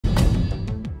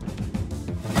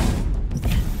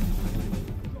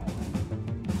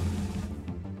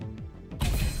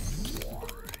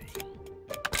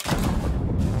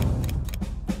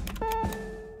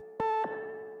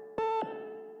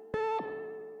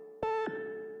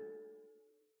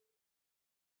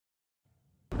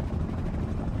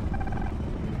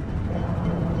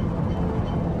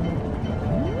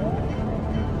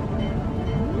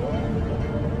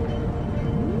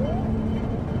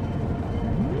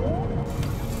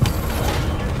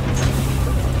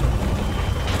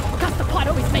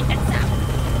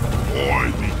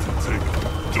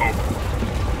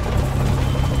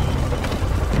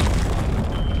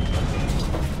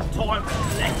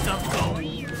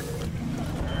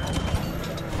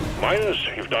Miners,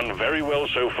 you've done very well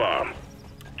so far.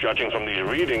 Judging from these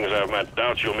readings, I have my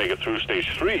doubts you'll make it through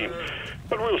stage 3,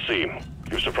 but we'll see.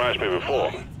 You've surprised me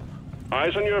before.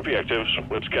 Eyes on your objectives.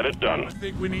 Let's get it done. I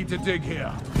think we need to dig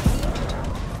here.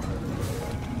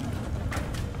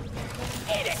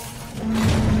 Eat it!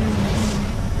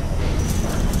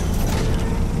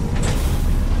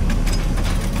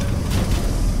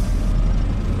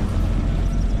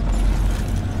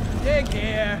 Dig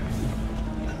here.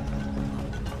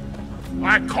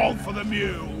 I called for the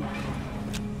mule.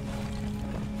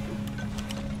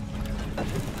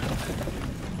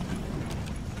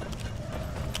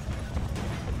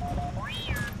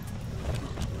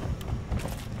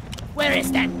 Where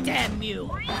is that damn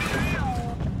mule?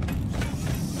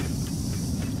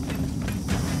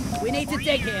 We need to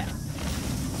dig here.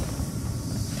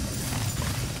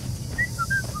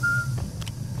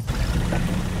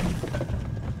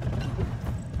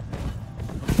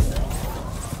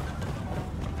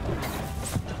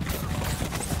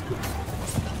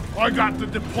 I got the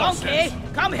deposit. Donkey,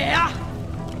 come here.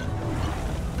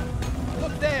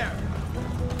 Look there.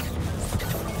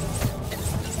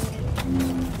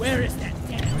 Where is that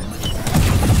damn?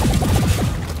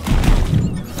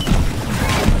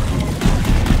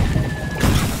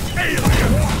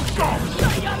 Alien! Go!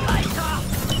 See you later!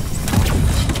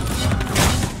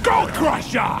 Go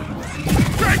Crusher!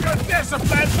 Take a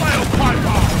disciplined whale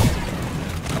piper!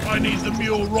 I need the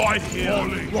mule right here,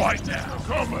 Ollie. Right now.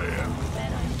 Come here.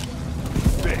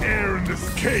 The air in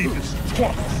this cave is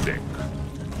toxic.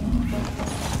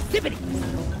 Zippity!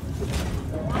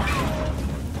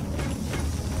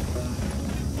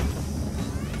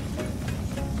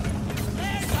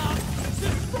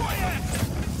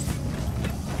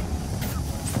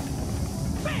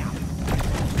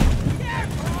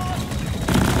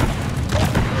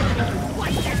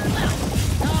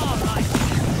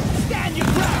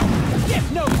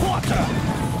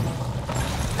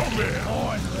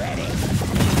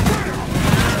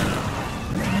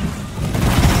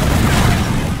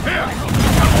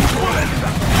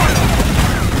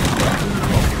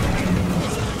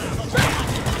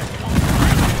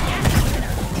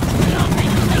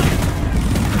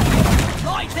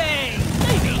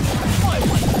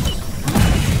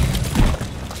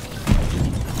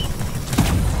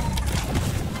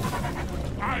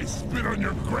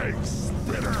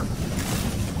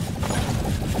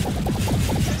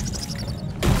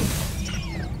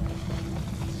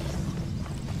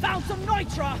 Found some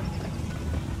nitra!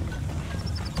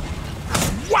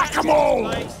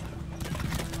 Whack-a-mole!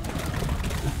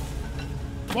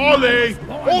 Molly,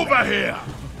 over here!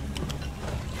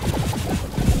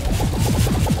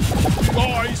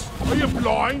 Guys, are you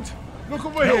blind? Look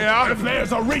over here! The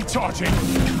flares are recharging!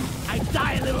 I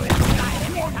die a little inside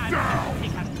every One time down. I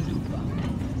pick up the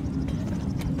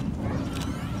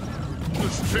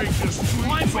Let's take this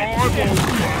sweet time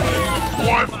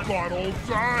I've got all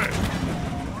day!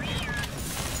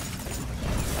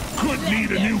 Could need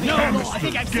a new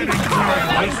chemistry getting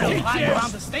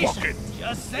around the station.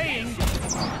 Just saying.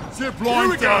 Zip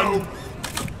line down.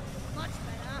 Much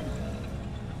better.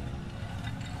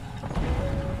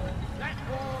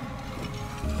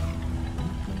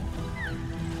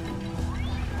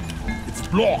 It's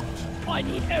blocked. I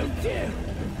need O2.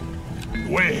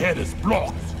 The way ahead is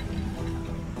blocked.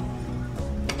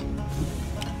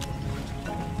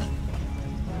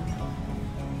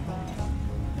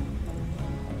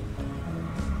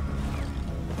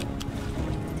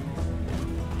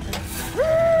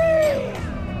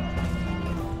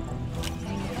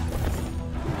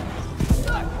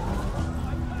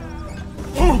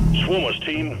 Swarmers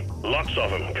team, lots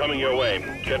of them coming your way.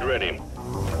 Get ready.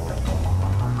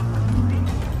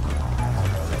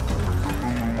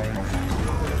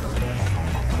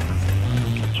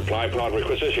 Supply pod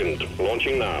requisitioned.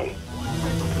 Launching now.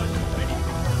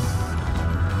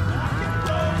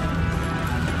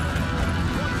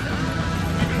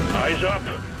 Eyes up.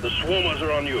 The swarmers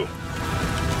are on you.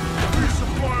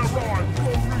 Resupply arrived.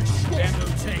 Go restock. Ammo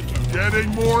taken. Getting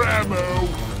more ammo.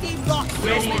 Deep lock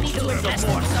ready to assess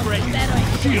for something better.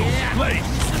 Shield placed.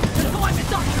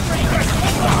 Deployment on the break.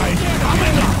 Line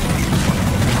coming up.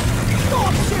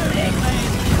 Stop shooting, man.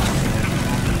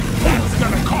 That's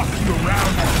gonna cost you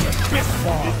around the fist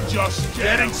ball. It's just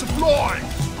getting supplies.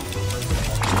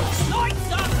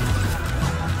 Lights up.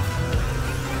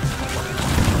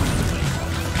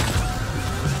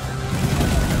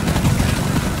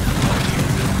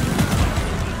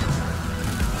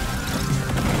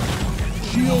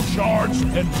 Shield charged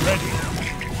and ready.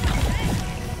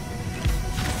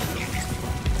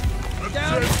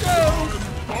 Down it goes.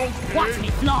 Watch me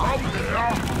fly.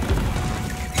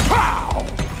 Pow!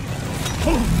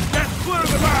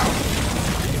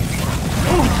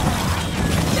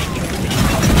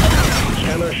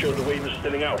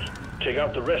 out. Take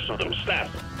out the rest of them, stat.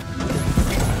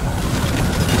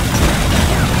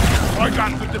 I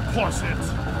got the deposit.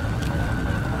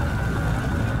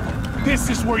 This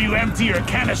is where you empty your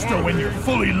canister when you're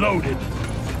fully loaded.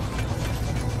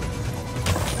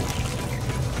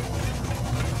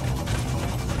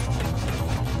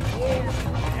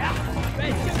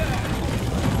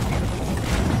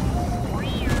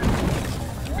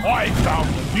 I found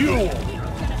the mule!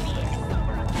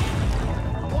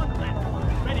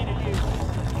 Ready to use.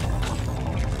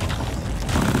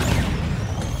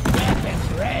 Weapons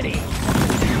ready.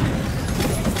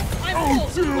 I'm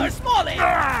full. Where's Smalley?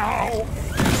 Now!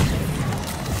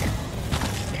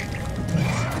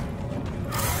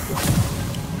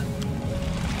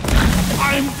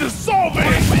 I'm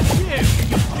dissolving!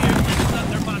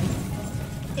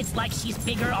 It's like she's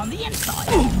bigger on the inside.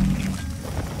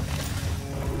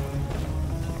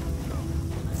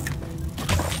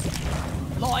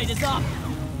 Lloyd is up.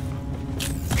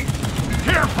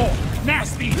 Careful!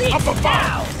 Nasty! Up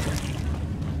above!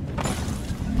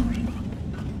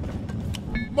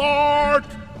 Mark!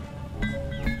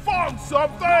 Found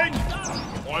something!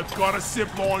 I've got a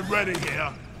zip line ready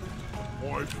here.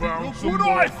 I found some what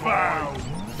I found!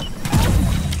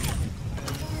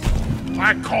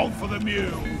 I called for the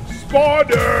mule.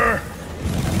 Spider!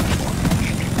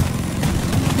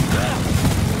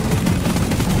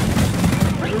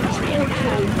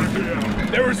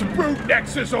 There is a brute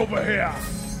nexus over here!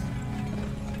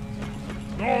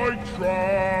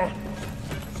 Nitra!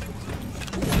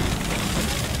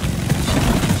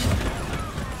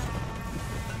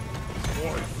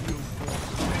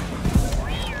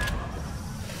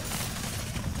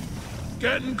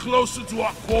 Getting closer to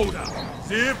our quota.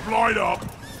 Zip line up.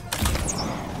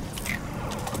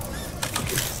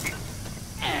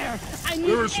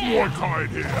 There's more kind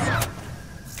here.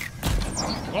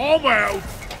 I'm out.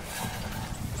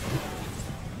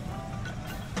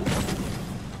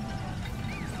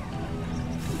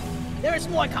 There's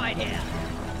more kite here.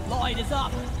 Lloyd is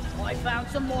up. I found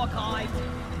some more kite.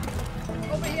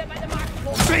 Over here by the mark.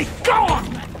 Be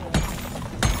gone!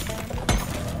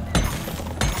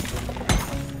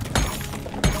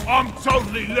 I'm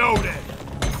totally loaded.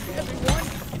 Everyone,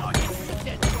 I'll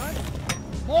get this one.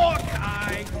 More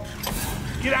kite.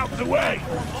 Get out the way.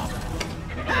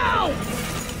 Ow!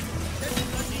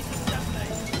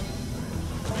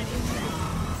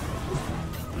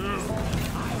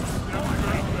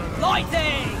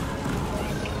 Lighting!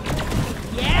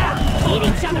 Yeah! Eat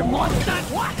each other, monsters!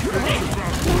 What?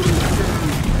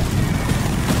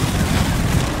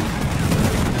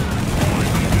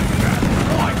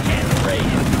 I can't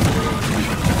breathe!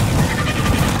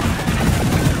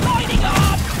 Lighting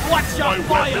up! Watch your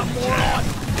fire, moron!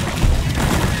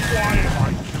 Why am I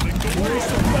killing the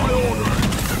resupply order?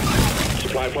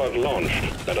 Supply pod launched.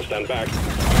 Better stand back.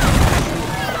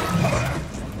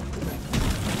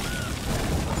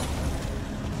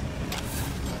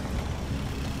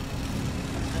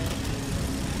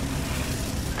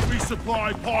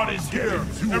 Resupply pod is here.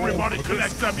 Everybody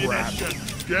collect ammunition.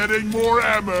 Getting more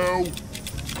ammo.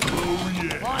 Oh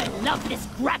yeah. I love this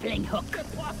grappling hook.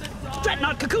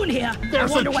 Dreadnought cocoon here.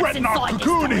 There's a dreadnought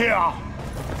cocoon here.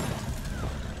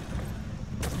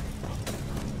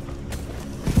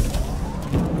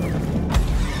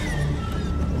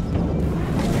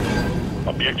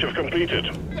 Objective completed.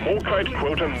 Hawkite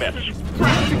quota met.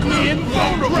 Practically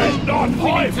invulnerable. Not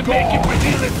hive to make it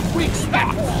within its weak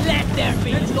spot. Let there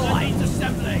be Lloyd's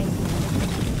assembly.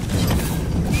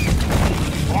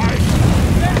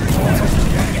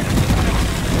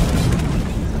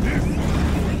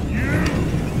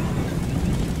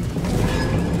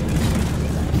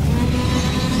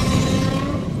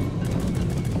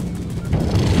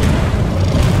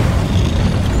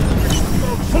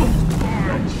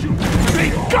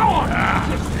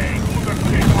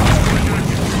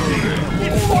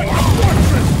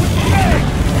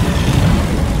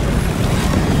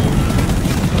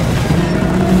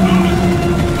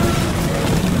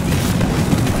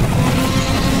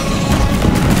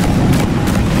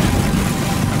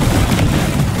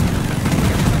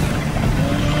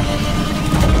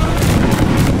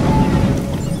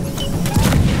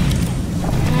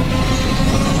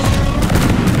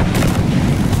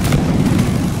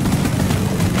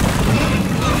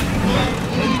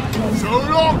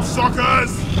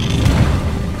 Suckers!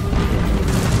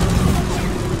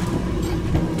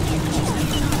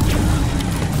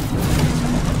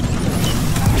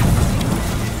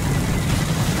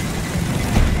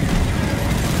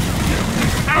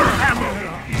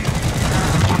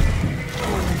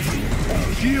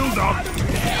 Shield up!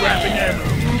 Grabbing ammo!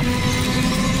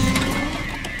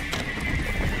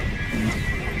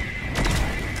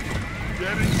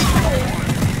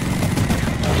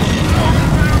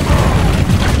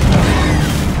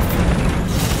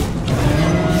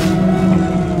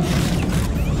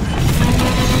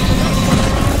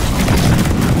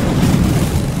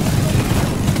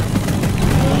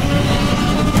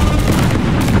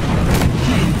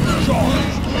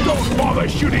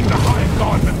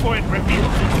 on before it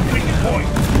reveals its weak point.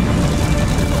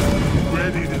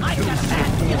 Ready to kill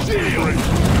some more. Shield!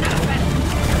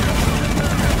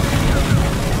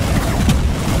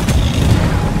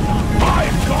 My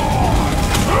God!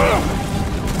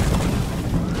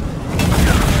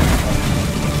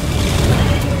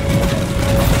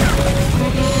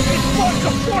 It's like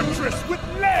a fortress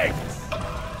with legs!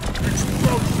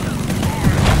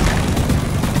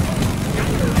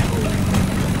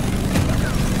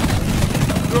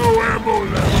 No ammo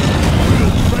left!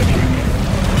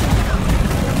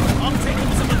 I'm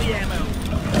taking some of the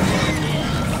ammo.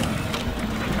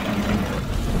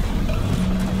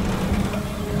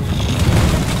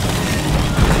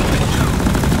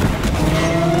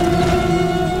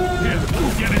 Here,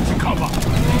 get into cover!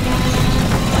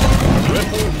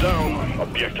 Redwood down.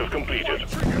 Objective completed.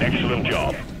 Excellent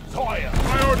job. Fire!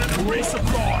 I ordered a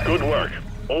resupply! Good work.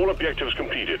 All objectives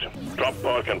completed. Drop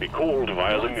pod can be called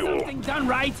via the mule. Something done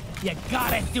right, you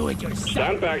gotta do it yourself.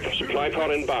 Stand back. Supply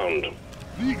pod inbound.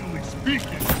 Legally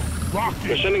speaking, We're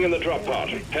rocket! sending in the drop pod.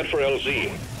 Head for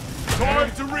LZ.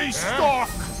 Time to restock!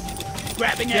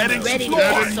 Grabbing ammo, ready to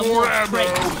Getting put some more more ammo!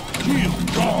 crates.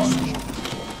 Shield charge!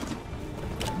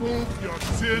 Move your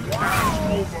tin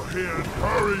ass over here and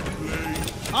hurry,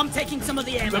 please! I'm taking some of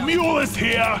the ammo. The mule is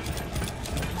here!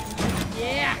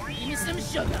 Yeah, give me some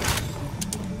sugar.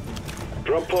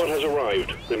 Drop pod has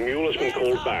arrived. The mule has been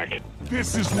called back.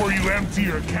 This is where you empty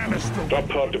your canister. Drop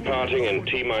pod departing in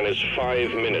T-minus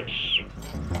 5 minutes.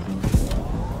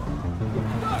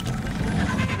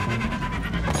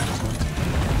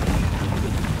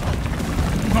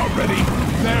 Not ready.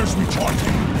 There's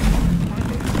recharging.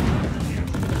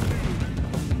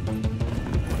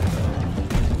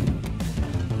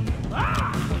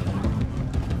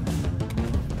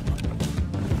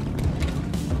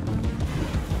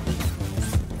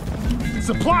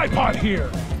 Supply pod here!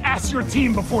 Ask your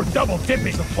team before double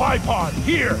dipping. Supply pod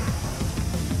here!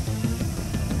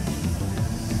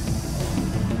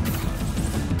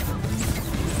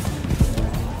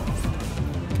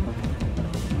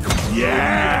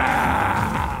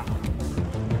 Yeah!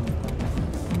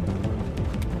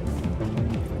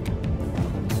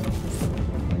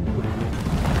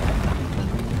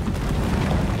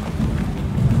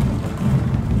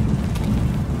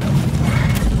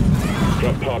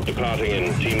 Drop pod departing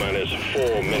in T-minus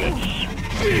 4 minutes.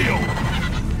 Shield!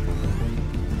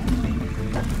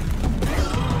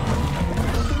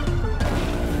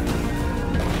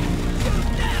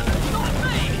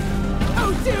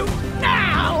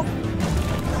 Now!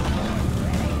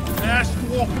 Last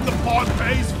walk in the pod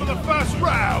phase for the first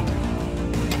round!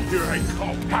 Here I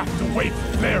come. Have to wait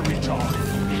for their recharge.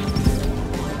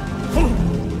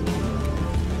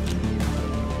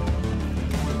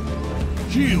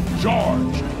 Shield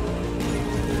charged!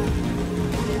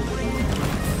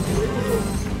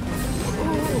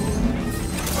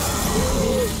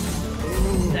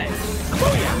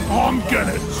 I'm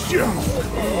gonna jump!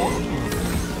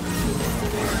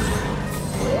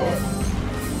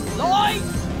 Light!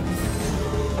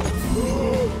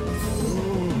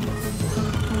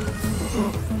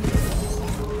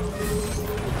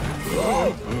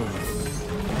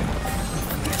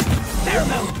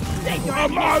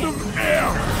 I'm out of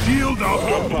air! Shield up!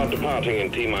 Drop pod departing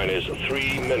in T-minus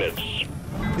 3 minutes.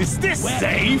 Is this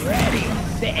safe? Ready.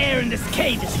 The air in this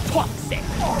cave is toxic.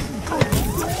 Can't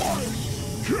breathe!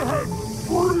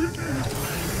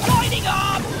 Lighting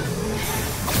up!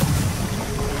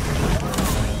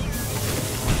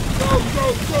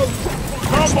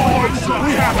 Come on,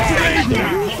 we have to The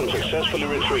leave mule's been successfully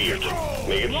retrieved.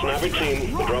 Make it snappy, team.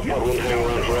 The drop pod won't hang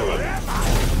around forever.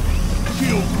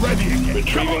 Shield ready again.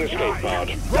 Retrieving escape pod.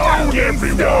 Rock and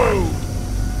stone!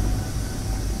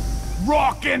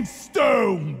 Rock and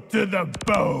stone to the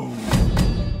bone!